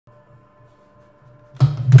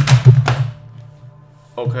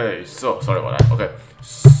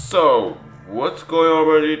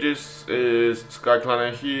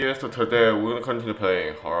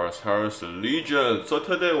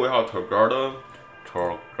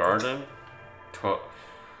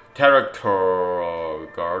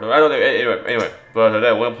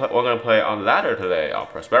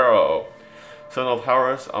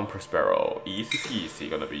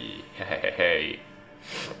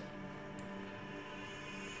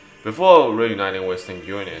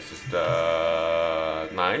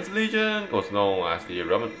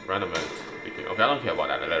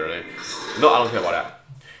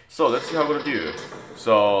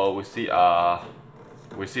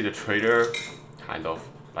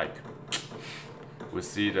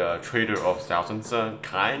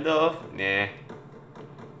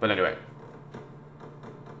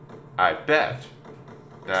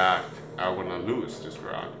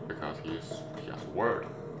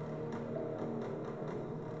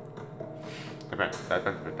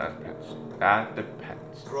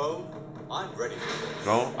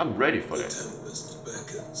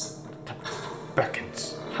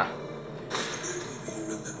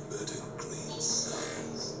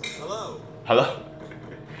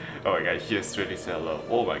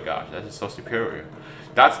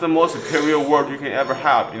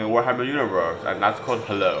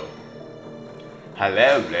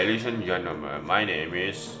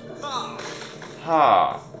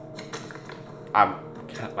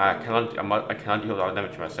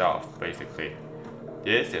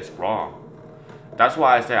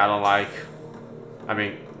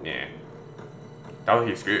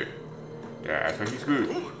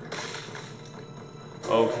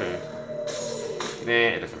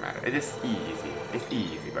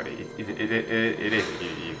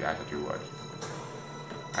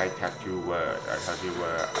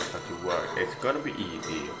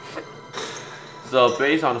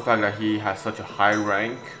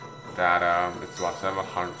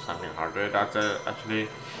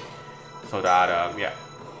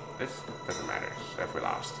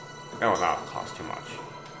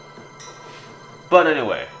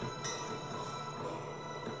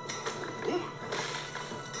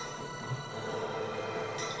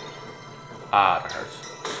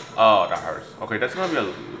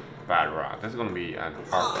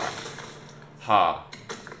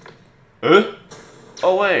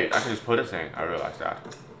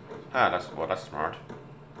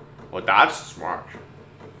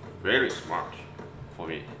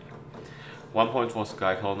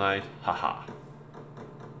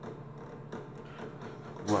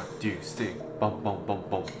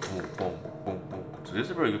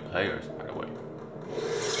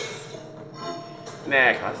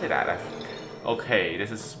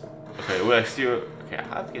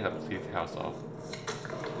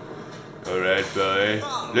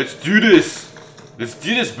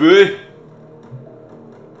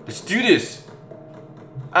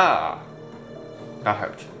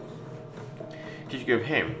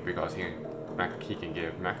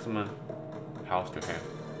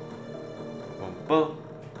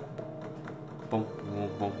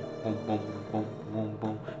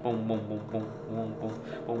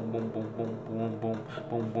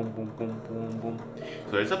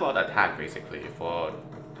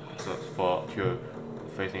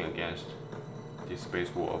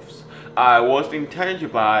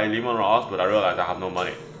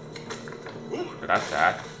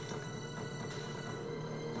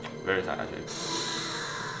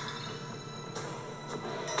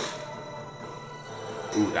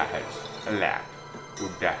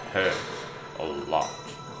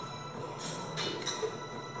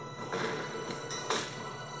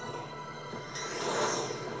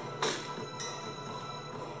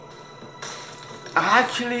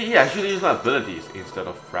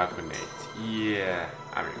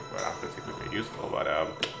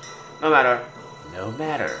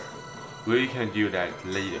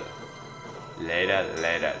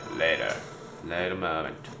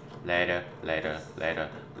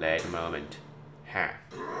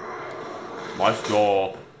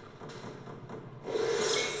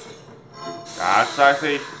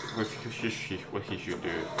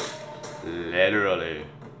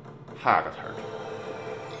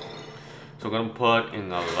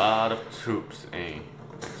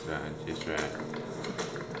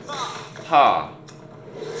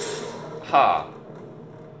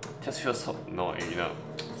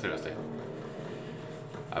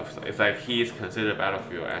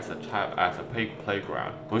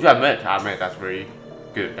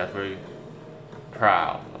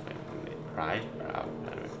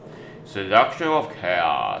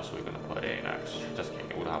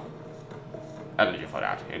energy for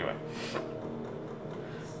that. Anyway.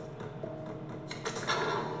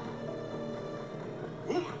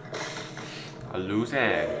 A loose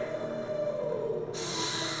end.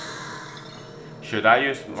 Should I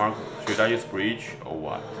use breach or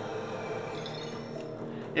what?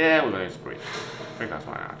 Yeah, we're gonna use breach. I think that's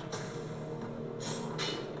why not.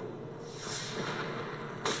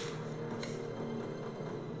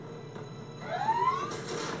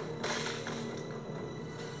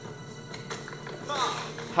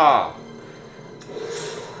 Ha!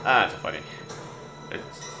 Ah, it's funny.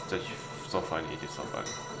 It's just so funny. It is so funny.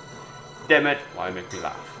 Damn it! Why make me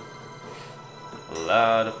laugh? A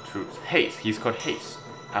lot of troops. Haste. He's called Haste.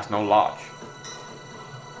 Has no lodge.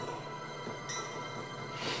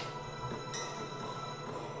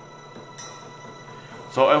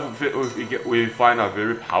 So if we find a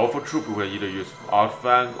very powerful troop, we will either use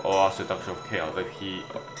Outflank or Seduction of Chaos. If he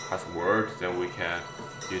has words, then we can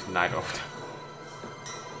use Night of them.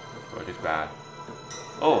 But it's bad.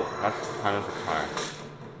 Oh, that's kind of a surprise.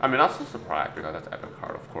 I mean, that's a surprise because that's epic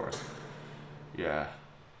card, of course. Yeah.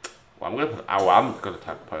 Well, I'm gonna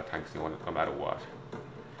put a tank in no matter what.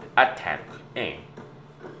 Attack, aim.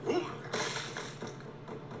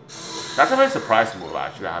 That's a very surprise move,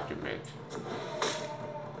 actually. I have to admit.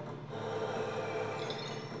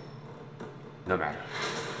 No matter.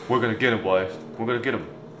 We're gonna get him, boys. We're gonna get him.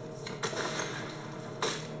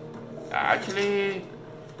 Actually.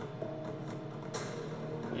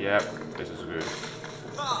 Yep, this is good.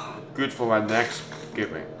 Good for my next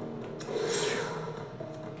giving.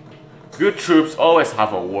 Good troops always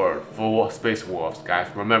have a word for Space Wolves, guys.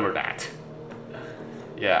 Remember that.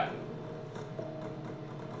 Yeah.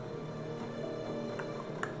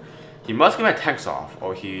 He must get my tanks off,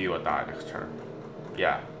 or he will die next turn.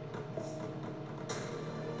 Yeah.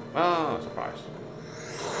 Oh, surprise.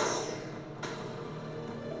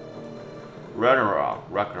 Ragnarok.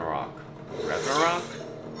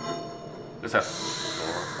 Let's have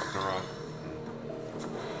Ragnarok.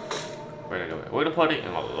 Wait, anyway, we're gonna put it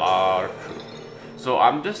in a lot of troops. So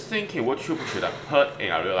I'm just thinking, what troop should I put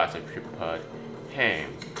in? I realize I should put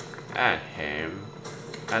him, and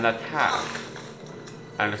attack,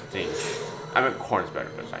 and stinch. I mean, corn is better,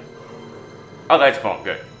 but it's like, okay, it's corn.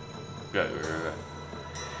 Good.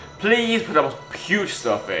 Please put the most huge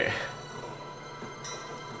stuff in,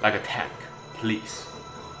 like a tank. Please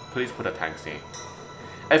put a tank in.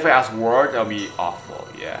 If I ask word, that'll be awful.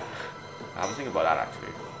 Yeah, I was thinking about that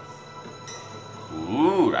actually.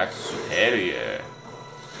 Ooh, that's superior.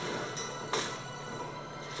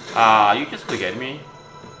 You just gonna get me?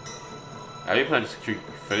 Are you planning to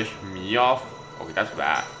finish me off? Okay, that's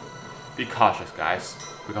bad. Be cautious, guys,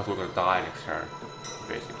 because we're gonna die next turn.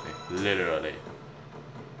 Basically, literally.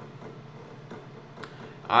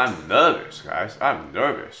 I'm nervous, guys. I'm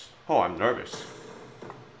nervous. Oh, I'm nervous.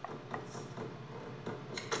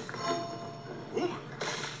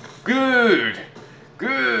 Good!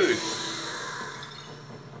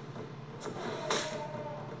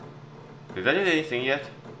 Did I do anything yet?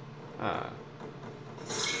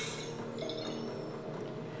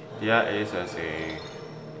 Yeah, it is a thing.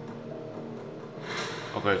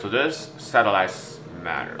 Okay, so this satellites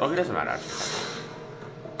matter. Okay, it doesn't matter actually.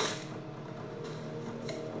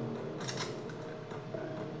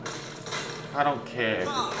 I don't care if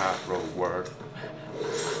you have a word.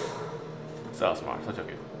 So smart, such a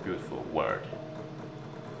beautiful word.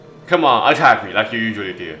 Come on, attack me like you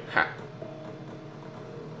usually do. Ha.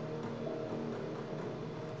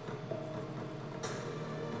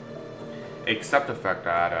 Except the fact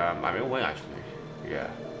that I may win actually. Yeah,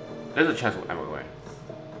 there's a chance I will win.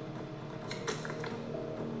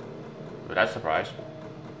 But that's a surprise.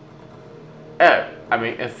 I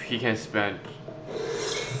mean, if he can spend.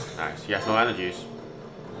 Nice, he has no energies.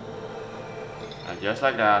 And just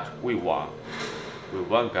like that, we won. We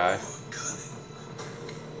won, guys.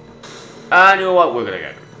 And you know what? We're gonna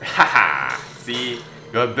get him. Haha! See,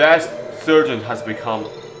 your best surgeon has become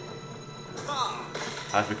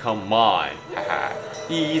mine. Haha!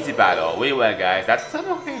 Easy battle. We win, guys. That's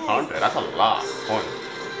 1700. That's a lot of points.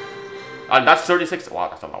 And that's 36. Wow,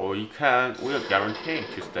 that's a lot. Well, we are guaranteed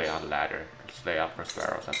to stay on the ladder, to stay up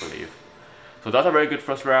Prosperos, I believe. So that's a very good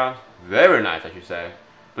first round. Very nice, I should say.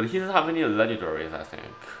 But he doesn't have any legendaries, I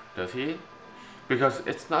think. Does he? Because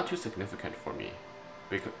it's not too significant for me.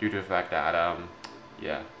 Because, due to the fact that,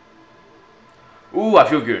 yeah. Ooh, I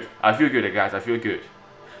feel good. I feel good, guys. I feel good.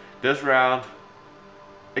 This round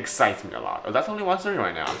excites me a lot. Oh, that's only 130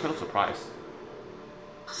 right now. I'm kind of surprised.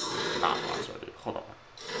 Not 130. Hold on.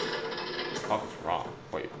 What's wrong?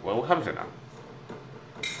 Wait, what time is it now?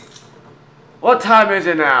 What time is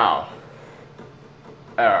it now?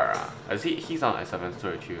 Is he's on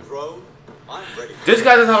S732. Crow, I'm ready. This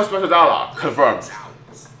guy doesn't have a special dialogue. Confirmed.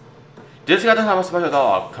 This guy doesn't have a special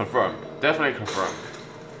dialogue. Confirmed. Definitely confirmed.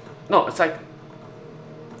 No, it's like,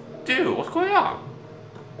 dude, what's going on?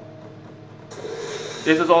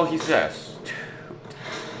 This is all he says.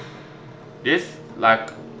 This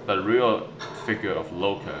like the real figure of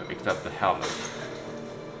Loken, except the helmet.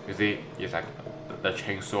 You see, it's like the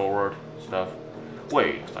chainsaw stuff.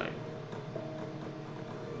 Wait, it's like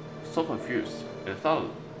so confused. I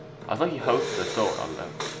thought he holds the sword on them.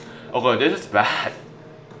 Okay, this is bad.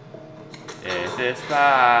 This is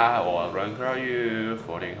bad. What rank are you?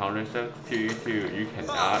 1472. You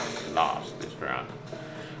cannot last this round.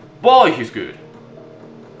 Boy, he's good.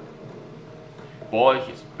 Boy,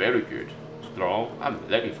 he's very good. Throne, I'm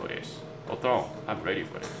ready for this. Oh, Throne, I'm ready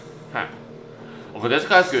for this. Huh. Okay, this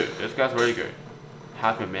guy's good. This guy's very good.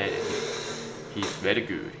 How can man it? He's very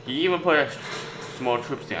good. He even put a small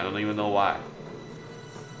troops in. I don't even know why.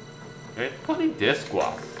 Okay, putting this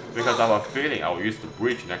squad because I have a feeling I will use the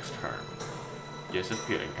bridge next turn. Just a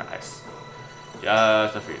feeling, guys.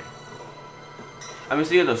 Just a feeling. I'm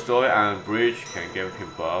seeing the story and bridge can give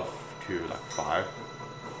him buff to like 5.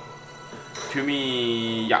 To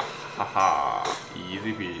me, yeah, haha,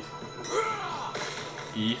 easy peasy.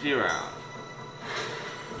 Easy round.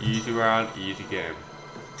 Easy round, easy game.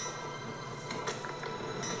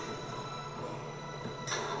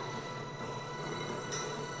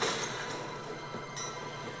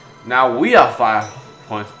 Now we are 5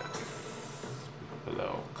 points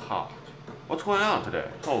below. God, what's going on today?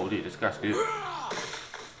 Holy, this guy's good.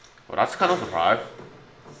 Well, that's kind of a surprise.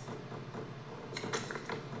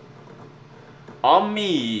 On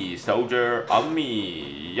me, soldier, on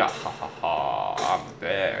me. Yeah, ha ha ha. I'm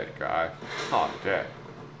dead, guys. Oh, I'm dead.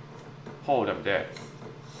 Hold, I'm dead.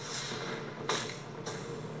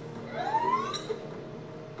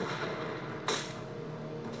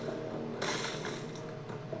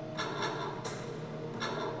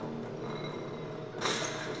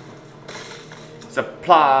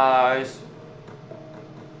 Supplies.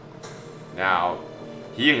 Now,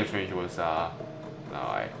 he can finish with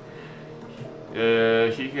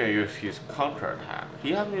he can use his counter attack.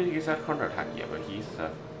 He hasn't used that counter attack yet, but he's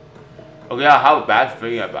okay, I have a bad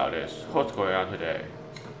feeling about this. What's going on today?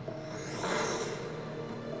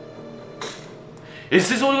 Is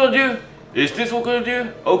this what we're gonna do? Is this what we're gonna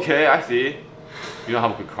do? Okay, I see. You don't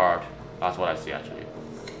have a good card. That's what I see actually.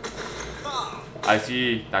 I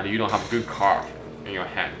see that you don't have a good card in your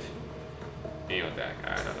hand. In your deck,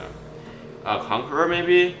 I don't know. Conqueror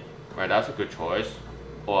maybe? Right, that's a good choice.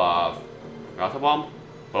 Or Water Bomb?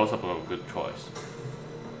 Both of them are a good choice.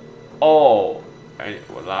 Oh, and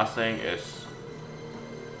the last thing is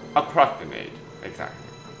a crack grenade. Exactly.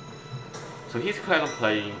 So he's kind of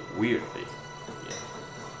playing weirdly. Yeah.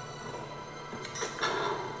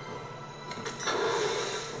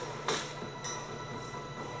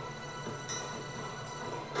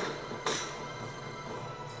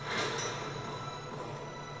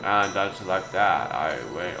 And that's like that. I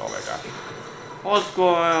win. Oh my gosh. What's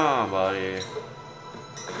going on, buddy?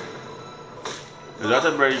 That's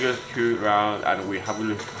a very good 2 round, and we have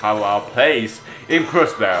our place in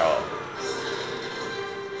Prospero.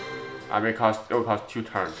 I mean, it will cost 2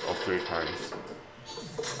 turns or 3 turns.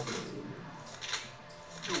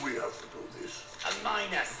 Do we have to do this? A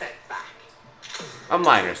minor setback. A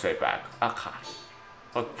minor setback. Okay.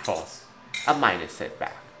 Of course. A minor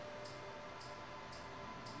setback.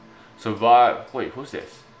 Survive. Wait, who's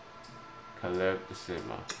this?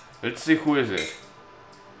 Calebsima. Let's see who is it.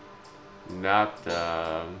 Not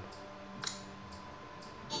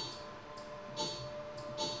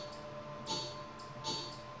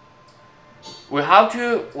we have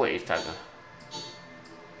to wait a second.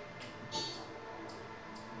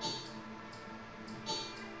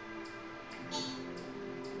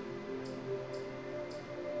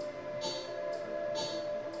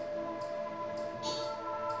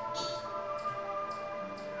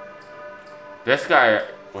 This guy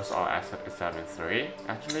was on S73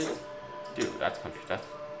 actually. Dude, that's confused. That's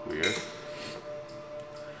weird.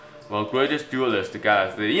 Well, greatest duelist, the guy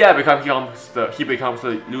is yeah, because he becomes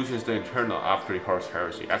the loses the internal after the Horus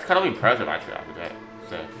Heresy. That's kind of impressive actually after that.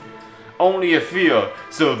 So only a few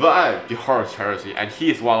survived the Horus Heresy, and he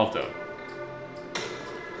is one of them.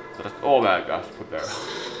 So that's oh my gosh, Prospero.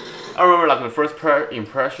 I remember like the first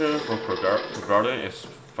impression for Prospero is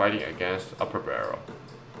fighting against a Prospero.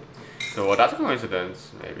 So well, that's a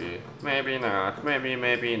coincidence. Maybe not. Maybe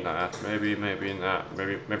not. Maybe not.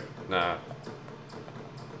 Maybe not.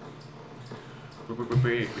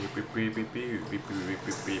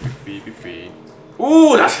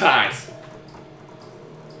 Ooh, that's nice.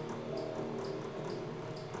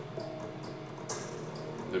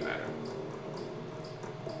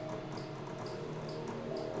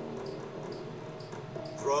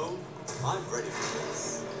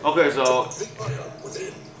 Okay, so Fire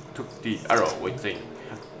within. took the arrow within.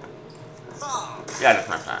 Yeah, that's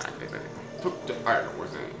my plan. I think. Took the arrow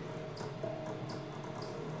within.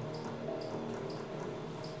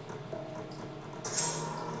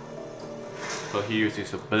 So he uses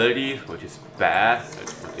his abilities, which is bad.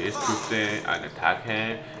 Let's put these troops in and attack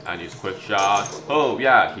him and use quick shot. Oh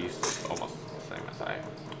yeah, he's almost the same as I.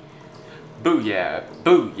 Booyah!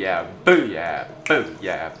 Booyah! Booyah!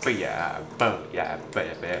 Booyah! Booyah! Booyah!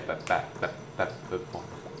 Booyah!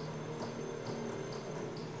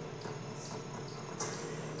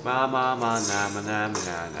 Ma ma ma na ma na ma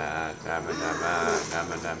na na na ma na ma na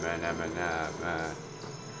ma na ma na ma na ma.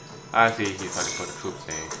 I see he's trying to put the troops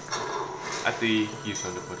in. I see he's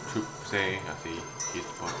trying to put troops in. I see he's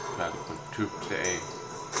trying to put troops in.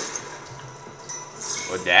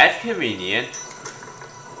 Well, that's convenient.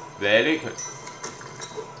 Very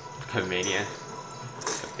convenient.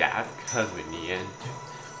 That's convenient.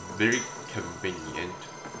 Very convenient.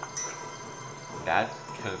 That's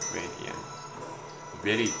convenient.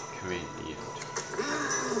 Very convenient.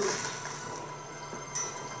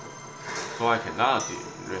 So I cannot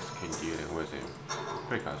risk in dealing with him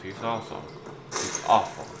because he's awesome. He's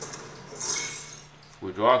awful.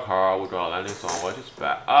 We draw a card, we draw a landing zone, what is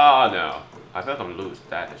bad? Oh no. I felt I'm lose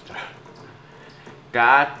that this turn.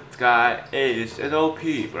 That guy is an OP,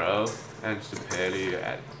 bro. And superior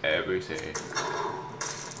at everything.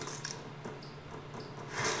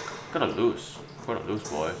 Gonna lose. We're gonna lose,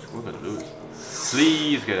 boys. We're gonna lose.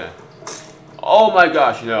 Please get it. Oh my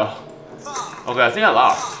gosh, no. Okay, I think I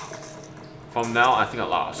lost. From now, I think I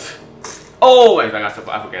lost. Oh wait, I forget that.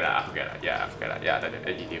 I forget that. Yeah, I forget that. Yeah,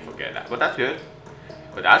 I did forget that. But that's good.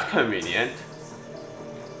 But that's convenient.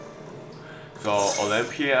 So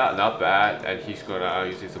Olympia, not bad, and he's gonna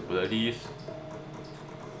use his abilities.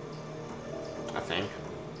 I think.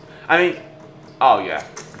 I mean, oh yeah.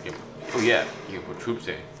 You can put troops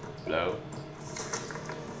in. Blow.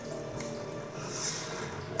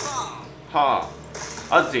 Ha!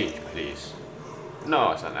 A zinch, please.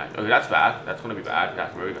 No, it's not that. Okay, that's bad. That's gonna be bad.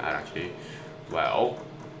 That's very bad, actually. Well,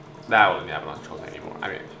 that wouldn't have much choice anymore. I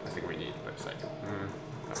mean, I think we need, but it's like,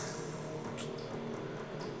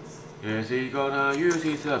 Is he gonna use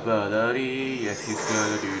his ability? Yes, he's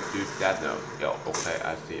gonna do that. No, yo, okay,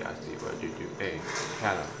 I see what you do. Hey,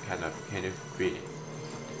 kind of feeling.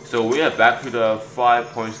 So we are back to the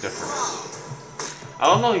 5 points difference. I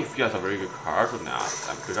don't know if he has a very good card or not.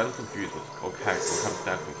 Because I'm confused with okay, what comes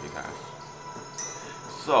next with he has.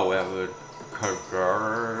 So we have a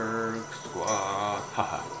Kurberg squad.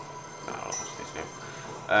 Haha. I don't know what's his name.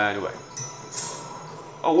 Anyway.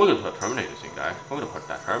 Oh, we're gonna put a Terminator thing, guys. We're gonna put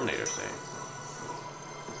that Terminator thing.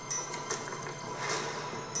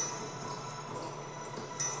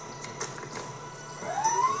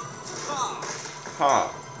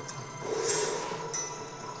 Ha.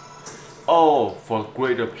 Oh, for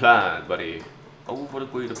greater plan, buddy. Oh, for the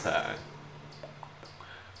greater plan.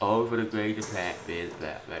 Oh, for the greater plan. Plan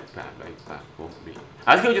for me.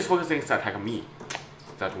 I think we're just focusing on attack on me.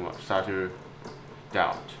 Start to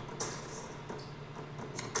doubt.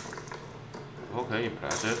 Okay,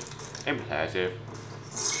 impressive. Impressive.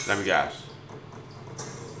 Let me guess.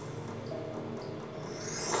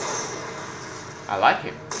 I like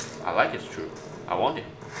him. I like his troop. I want him.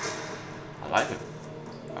 I like him.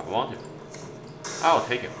 I want him. I'll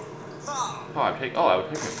take him. Oh, I will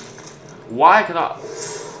take him. Why cannot?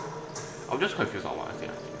 I'm just confused on what I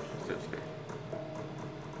think.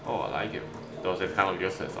 Oh, I like him. Those are kind of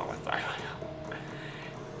useless on my side right now.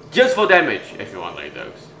 Just for damage, if you want like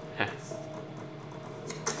those.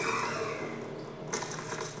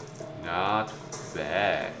 Not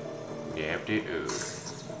bad. Yep, You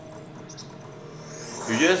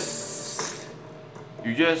just.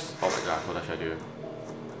 Oh my god, what should I do?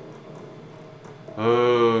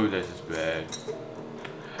 Oh, this is bad.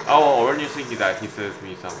 Oh, originally thinking that he saves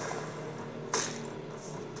me some.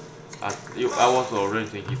 I was already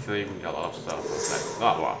thinking he saved me a lot of stuff. I was like,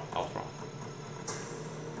 oh wow, I was wrong.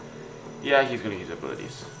 Yeah, he's gonna use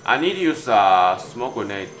abilities. I need to use smoke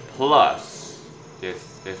grenade plus this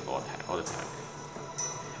all the time.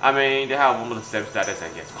 I mean, they have almost the same status, I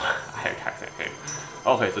guess. I attack him.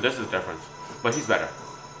 Okay, so this is the difference, but he's better.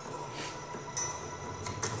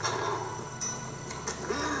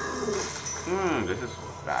 This is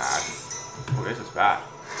bad. Oh, this is bad.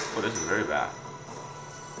 Oh, this is very bad.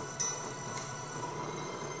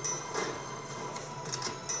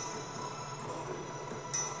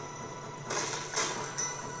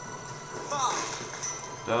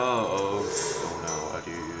 Oh no, what are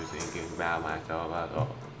you thinking about myself at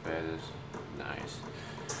all? That is nice.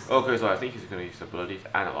 Okay, so I think he's gonna use abilities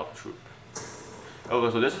and a lot of troop. Okay,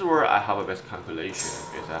 so this is where I have a best calculation.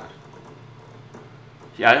 Is that?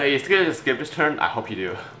 Yeah, he's gonna skip this turn. I hope you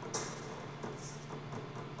do.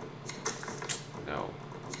 No.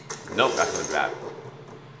 Nope, that's gonna be bad.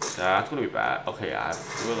 That's gonna be bad. Okay, I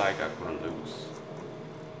feel like I'm gonna lose.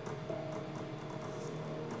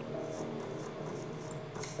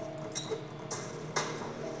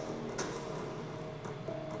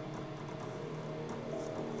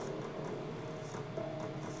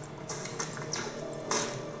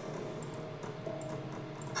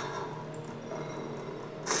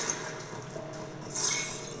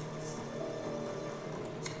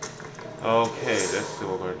 Okay, let's see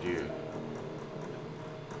what we're gonna do.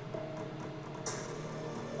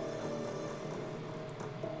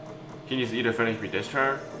 He needs to either finish me this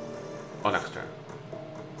turn or next turn.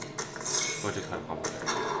 Which is kind of complicated.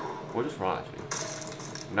 We'll just run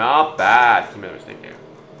actually. Not bad. He made a mistake there.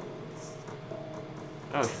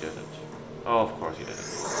 Oh, he didn't. Oh, of course he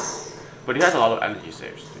didn't. But he has a lot of energy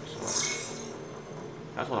saves too, so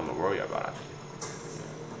that's what I'm worried about actually.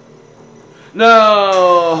 No!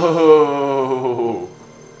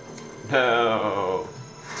 No!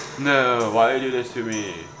 No! Why do you do this to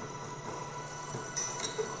me?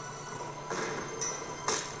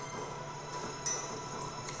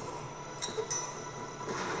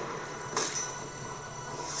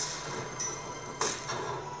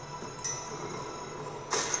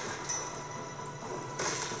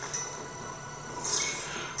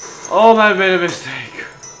 Oh, I made a mistake.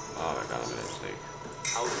 Oh my god, I made a mistake.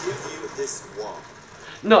 I'll give you this one.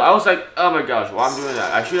 No, I was like, oh my gosh, why I'm doing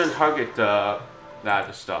that? I shouldn't target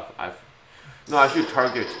that stuff. I should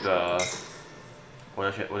target the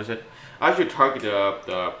what is it? I should target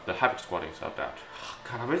the havoc squatting stuff. That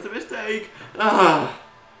God, I made a mistake.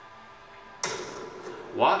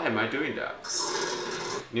 Why am I doing that?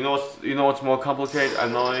 You know what's more complicated,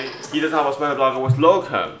 annoying? He doesn't have a spell blocker with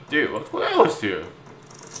locum, dude. What else do?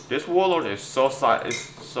 This warlord is so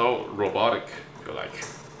robotic. I feel like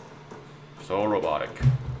so robotic.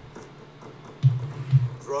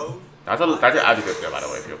 That's an adjective there, by the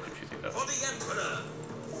way, if you're confusing them. For the Emperor.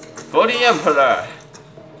 For the Emperor.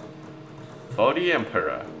 For the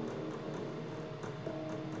Emperor.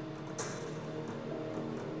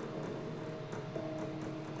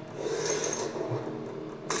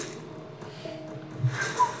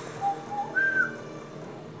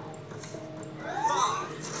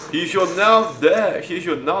 He should not die. He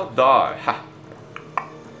should not die. Ha.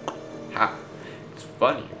 Ha. It's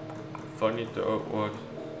funny. Funny though. What?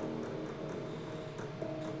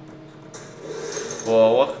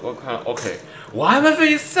 Well, what kind of... Okay. Why am I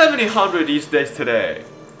facing 1700 these days today?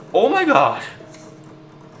 Oh my god.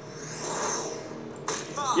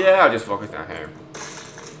 Yeah, I'll just focus on him.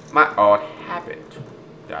 My old habit.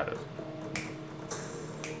 That is.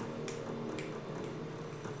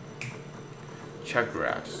 Check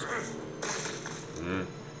grass.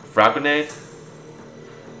 Frag grenade?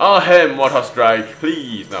 Oh, hey, Mortal Strike,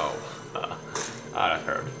 please, no. That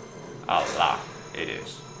hurt. Allah, it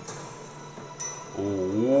is.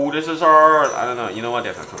 Ooh, this is hard. I don't know. You know what?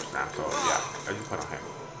 There's no troops now, so yeah, I just put on him.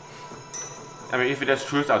 I mean, if it is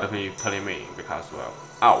troops, I'll definitely put him in because, well,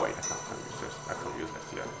 oh wait, that's not gonna use this. That's gonna use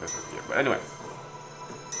this. Yeah, this is here. But anyway,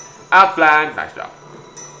 outflank, nice job.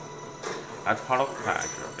 That's part of the plan,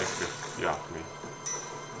 actually. It's just, you ask me.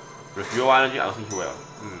 With your energy, I don't think he will.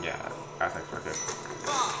 Yeah, that's actually good.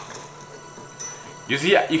 You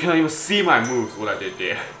see, you can even see my moves, what I did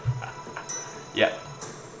there. Yeah.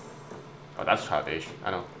 Oh, that's childish.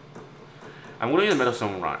 I know. I'm gonna use the Metal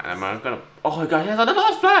Stone run, and I'm gonna. Oh my god, he has another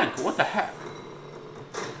outflank! What the heck?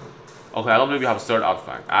 Okay, I don't believe you have a third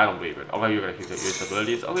outflank. I don't believe it. Okay, you're gonna use his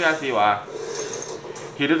abilities. Okay, I see why.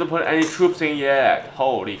 He doesn't put any troops in yet.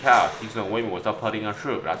 Holy cow, he's gonna win without putting a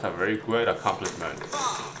troop. That's a very great accomplishment.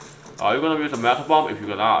 Are you gonna use a metal bomb? If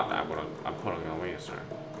you're not, I'm probably gonna win, sir.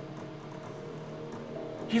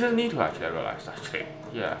 He doesn't need to actually, I realized actually.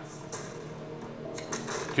 Yeah.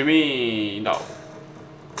 To me, no.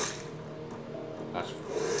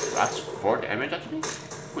 That's 4 damage actually?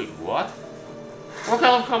 Wait, what? What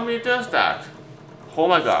kind of company does that? Oh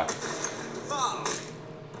my god.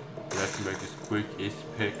 Let's make this quick as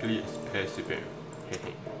quickly as possible.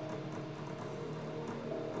 Hehe.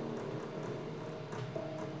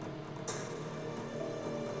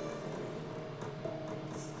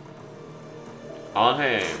 On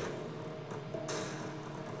him.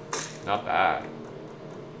 Not bad.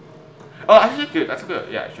 Oh, actually good. That's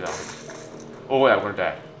good. Yeah, I should have. Oh wait, I'm gonna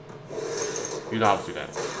die. You know how to do that.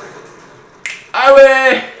 I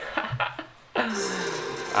win!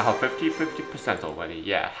 I have 50% already.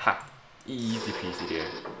 Yeah, ha. Easy peasy there.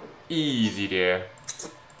 Easy there.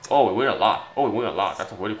 Oh, we win a lot. Oh, we win a lot.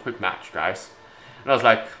 That's a really quick match, guys. And I was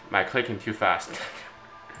like, my clicking too fast.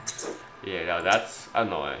 Yeah, no, that's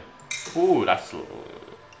annoying. Ooh, that's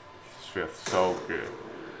feels so good.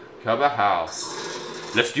 How about how?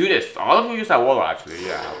 Let's do this. All of you use that wall actually.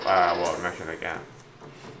 Yeah, well, mention it again.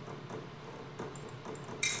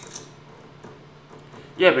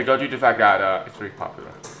 Yeah, because due to the fact that it's very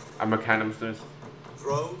popular. I'm a cannibal.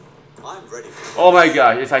 Throne, I'm ready. Oh my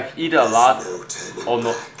god, it's like either a lot or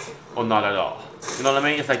no, or not at all. You know what I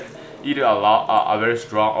mean? It's like either a lot, very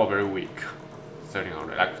strong or very weak.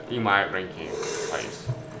 1300, like in my ranking place,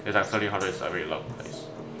 it's like 1300 is a very low place.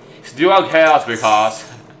 Still on chaos because,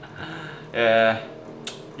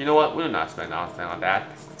 you know what? We'll not spend anything on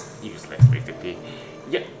that. It's useless basically.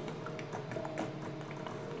 Yeah.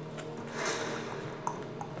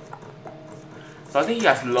 So I think he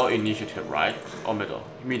has low initiative, right? Or middle,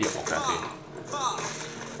 medium, okay.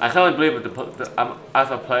 I can't believe that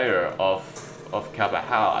as a player of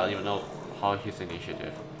Cabahal, I don't even know how his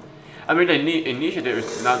initiative. I mean, the initiative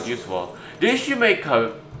is not useful. They should make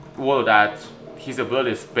a wall that his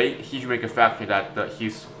ability is he should make a factor that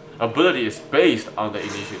his ability is based on the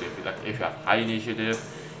initiative. Like if you have high initiative,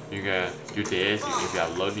 you can do this. If you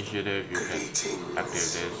have low initiative, you can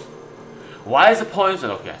activate this. Why is the poison?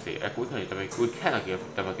 Okay, I see. We cannot give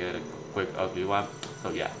them a quick ugly one. So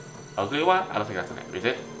yeah, ugly one. I don't think that's the name. Is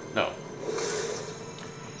it? No.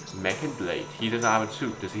 Mechan Blade. He doesn't have a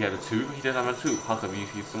tube. Does he have a tube? He doesn't have a tube. How come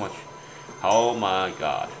he's so much? Oh my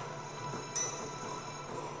god.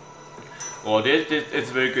 Well, this it's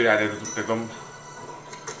very good at it.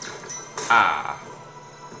 Ah.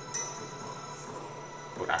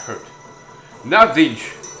 Oh, that hurt. Now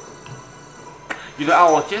Zinch. You know,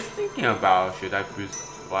 I was just thinking about should I boost.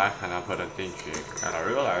 Why can't I put a Zinch here? And I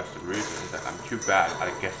realized the reason is that I'm too bad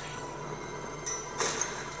at guessing.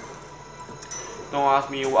 Don't ask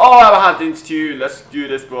me. Oh, I'm hunting too. Let's do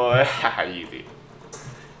this, boy. Easy.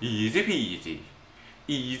 Easy peasy.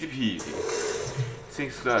 Easy peasy.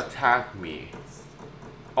 Things gonna attack me.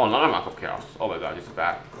 Oh, another mark of chaos. Oh my god, this is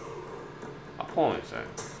bad. A poison.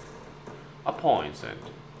 A poison.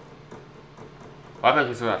 Why can't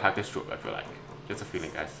he's gonna attack this troop? I feel like. Just a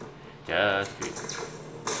feeling, guys. Just feeling.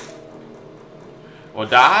 Well,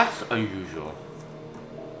 that's unusual.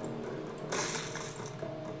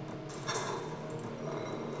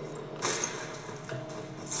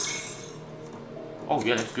 Oh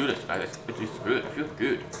yeah, let's do this, guys. It's good. I feel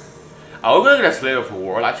good. I'll go get a Slayer of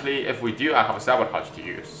War. Actually, if we do, I have a sabotage to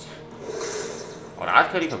use. Oh, that's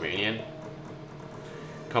pretty convenient.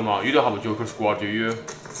 Come on, you don't have a Joker squad, do you?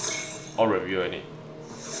 Or review any.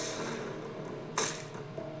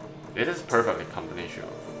 This is perfectly combination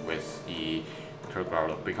with the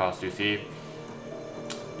Turgarlo because you see,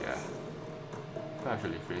 yeah.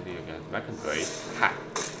 Actually, freezing against Mechan Blade. Ha!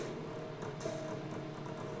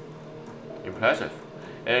 Impressive.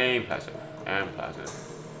 Impressive. Impressive.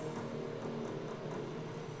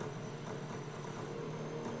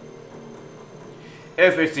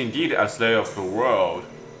 If it's indeed a Slayer of the World,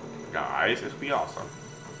 guys, it'll be awesome.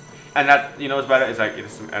 And that, you know what's better? It's like it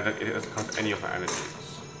doesn't cost any of my energies.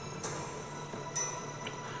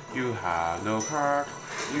 You have no card.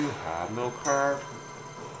 You have no card.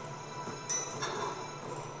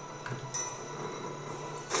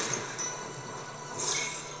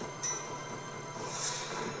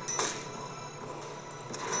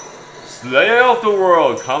 Slayer of the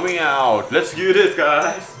World coming out. Let's do this,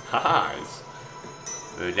 guys. Nice.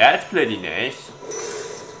 That's pretty nice.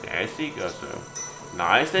 There you go, so.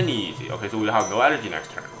 Nice and easy. Okay, so we'll have no energy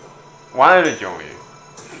next turn. One energy only.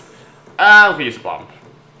 And we can use a bomb.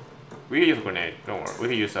 We can use a grenade. Don't worry. We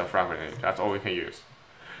can use a frag grenade. That's all we can use.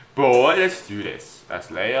 Boy, let's do this. A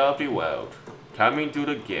Slayer of the World coming to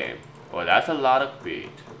the game. Oh, that's a lot of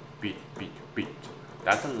beat. Beat, beat, beat.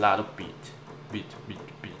 That's a lot of beat. Beat,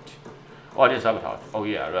 beat, beat. Oh, I did sabotage. Oh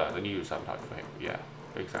yeah, right. I need to use sabotage for him. Yeah,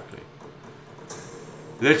 exactly.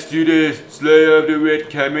 Let's do this. Slayer of the Red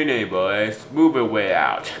coming in, boys. Move your way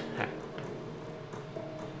out.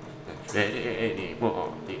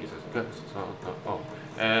 Anymore.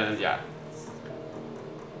 And yeah.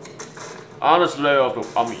 On the Slayer of the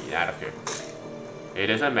I don't care. It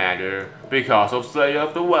doesn't matter because of Slayer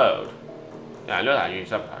of the World. Yeah, I know that I use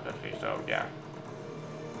sabotage actually, so yeah.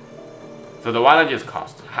 So the one that just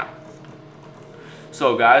cost. Ha.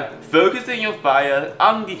 So guys, focusing your fire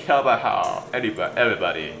on the Cabahal.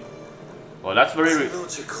 Everybody. Well, that's very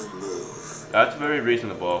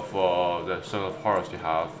reasonable for the Son of Horus to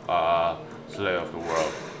have Slayer of the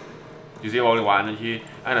World. You see only one energy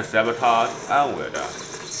and a sabotage, and we're done.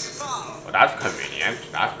 Well, that's convenient.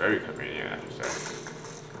 That's very convenient, I should say.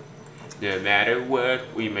 No matter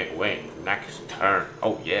what, we may win next turn.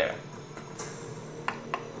 Oh yeah.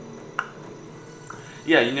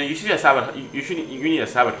 Yeah, you know, you should need a sabotage. You need a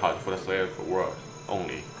sabotage for the Slayer of the World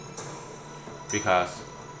only, because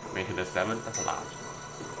maintenance 7 that's allowed.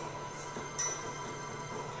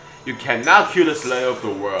 You cannot kill the Slayer of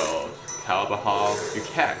the World, Calabahal. You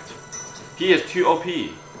can't. He is too OP.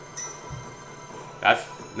 That's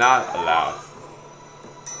not allowed.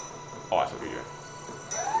 Oh, that's over here.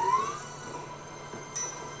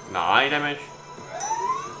 9 damage.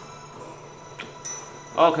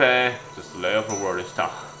 Okay, the Slayer of the World is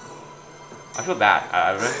tough. I feel bad.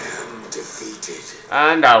 I am defeated.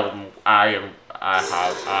 And I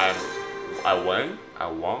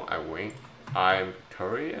win. I'm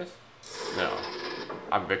victorious. No,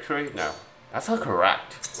 I'm victory. No, that's not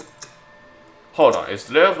correct. Hold on, is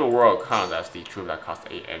Slayer of the World count as the troop that costs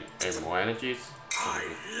 8 more energies? I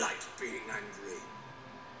like being angry.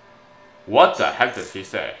 What the heck does he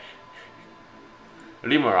say?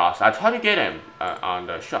 Limeros, I tried to get him on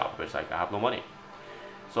the shop, but it's like I have no money.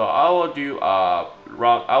 So I will do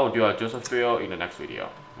a Josephine in the next video.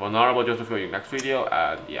 Vulnerable Josephine in the next video,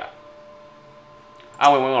 and yeah. I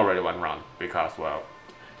will win already 1 round because well,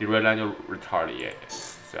 the red line retarded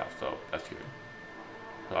itself, so that's good.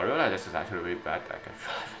 So I realize this is actually really bad deck.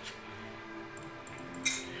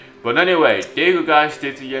 But anyway, there you go guys,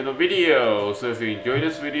 that's the end of the video. So if you enjoyed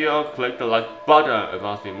this video, click the like button if you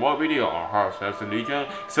want to see more video on Horus Heresy Legion,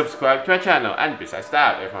 subscribe to my channel, and besides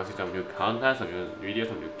that, if you want to see some new content, some new videos,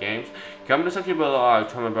 some new games, comment in the section below. I'll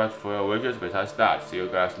try my best for your wishes. Besides that, see you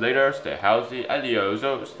guys later, stay healthy, and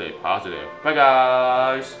also stay positive. Bye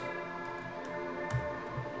guys!